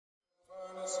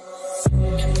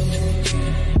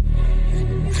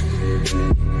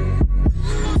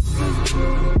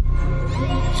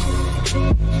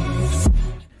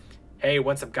Hey,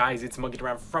 what's up guys, it's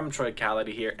MonkianAround from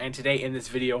Troikality here, and today in this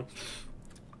video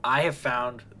I have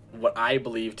found what I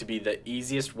believe to be the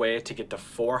easiest way to get to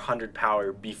 400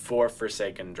 power before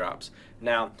Forsaken drops.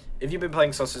 Now, if you've been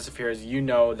playing Solstice of Heroes, you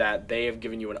know that they have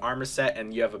given you an armor set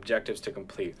and you have objectives to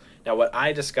complete. Now what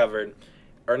I discovered,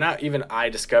 or not even I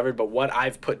discovered, but what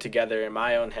I've put together in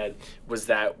my own head was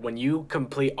that when you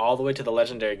complete all the way to the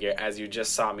legendary gear, as you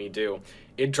just saw me do,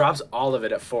 it drops all of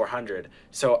it at 400.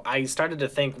 So I started to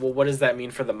think, well, what does that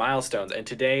mean for the milestones? And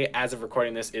today, as of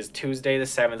recording this, is Tuesday the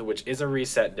 7th, which is a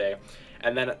reset day.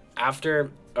 And then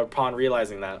upon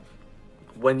realizing that,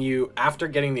 after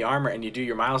getting the armor and you do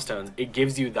your milestones, it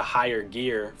gives you the higher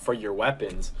gear for your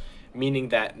weapons. Meaning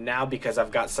that now, because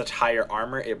I've got such higher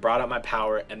armor, it brought up my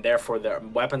power, and therefore the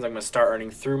weapons I'm going to start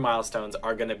earning through milestones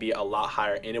are going to be a lot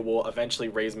higher, and it will eventually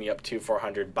raise me up to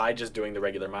 400 by just doing the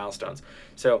regular milestones.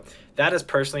 So that is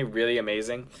personally really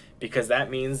amazing, because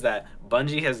that means that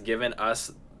Bungie has given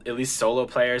us, at least solo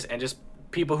players and just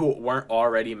people who weren't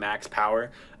already max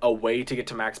power, a way to get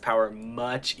to max power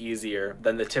much easier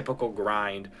than the typical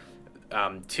grind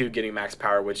to getting max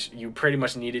power, which you pretty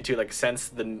much needed to, like, since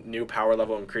the new power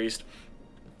level increased.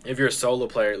 If you're a solo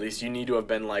player, at least, you need to have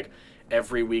been like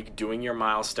every week doing your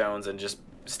milestones and just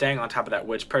staying on top of that,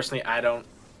 which personally I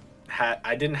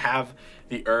didn't have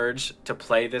the urge to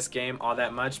play this game all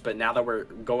that much. But now that we're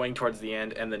going towards the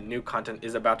end and the new content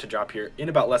is about to drop here in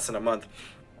about less than a month,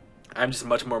 I'm just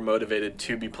much more motivated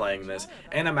to be playing this.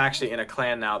 And I'm actually in a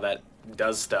clan now that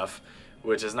does stuff,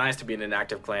 which is nice to be in an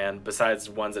active clan, besides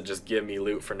ones that just give me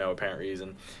loot for no apparent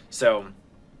reason. So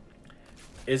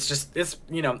it's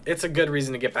you know, it's a good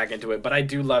reason to get back into it. But I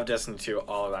do love Destiny 2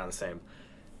 all around the same.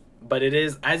 But it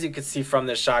is, as you can see from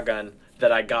this shotgun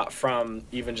that I got from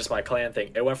even just my clan thing,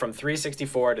 it went from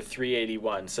 364 to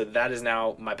 381. So that is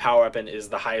now, my power weapon is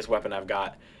the highest weapon I've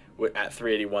got at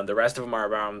 381. The rest of them are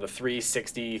around the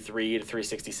 363 to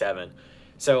 367.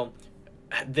 So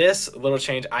this little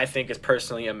change I think is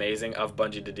personally amazing of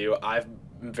Bungie to do. I'm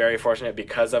very fortunate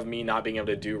because of me not being able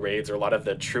to do raids or a lot of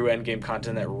the true endgame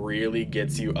content that really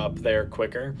gets you up there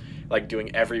quicker. Like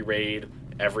doing every raid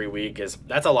every week,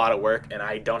 that's a lot of work, and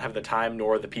I don't have the time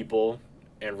nor the people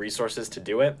and resources to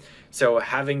do it. So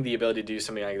having the ability to do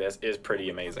something like this is pretty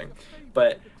amazing.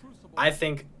 But I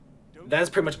think that's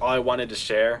pretty much all I wanted to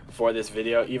share for this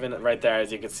video. Even right there,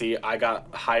 as you can see, I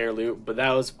got higher loot, but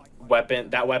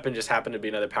that weapon just happened to be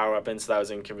another power weapon, so that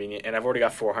was inconvenient. And I've already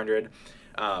got 400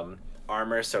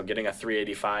 armor, so getting a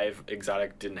 385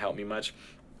 exotic didn't help me much.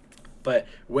 But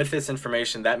with this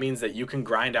information, that means that you can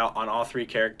grind out on all three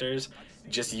characters.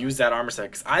 Just use that armor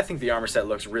set, because I think the armor set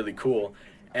looks really cool,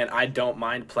 and I don't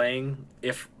mind playing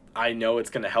if I know it's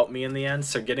going to help me in the end.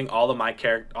 So getting all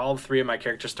three of my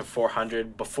characters to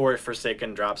 400 before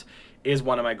Forsaken drops is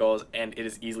one of my goals, and it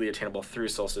is easily attainable through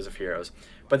Solstice of Heroes.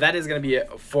 But that is going to be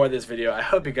it for this video. I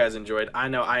hope you guys enjoyed. I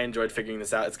know I enjoyed figuring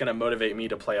this out. It's going to motivate me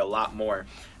to play a lot more.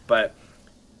 But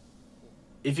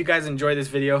if you guys enjoyed this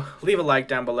video, leave a like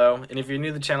down below, and if you're new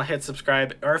to the channel, hit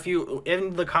subscribe. Or if you,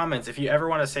 in the comments, if you ever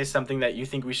want to say something that you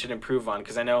think we should improve on,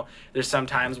 because I know there's some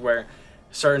times where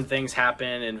certain things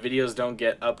happen and videos don't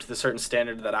get up to the certain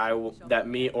standard that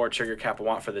me or Trigger Cap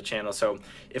want for the channel. So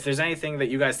if there's anything that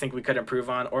you guys think we could improve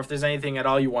on, or if there's anything at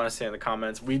all you want to say in the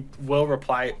comments, we will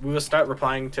start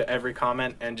replying to every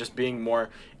comment and just being more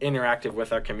interactive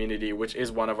with our community, which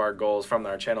is one of our goals from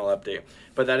our channel update.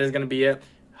 But that is going to be it.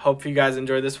 Hope you guys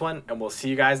enjoyed this one, and we'll see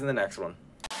you guys in the next one.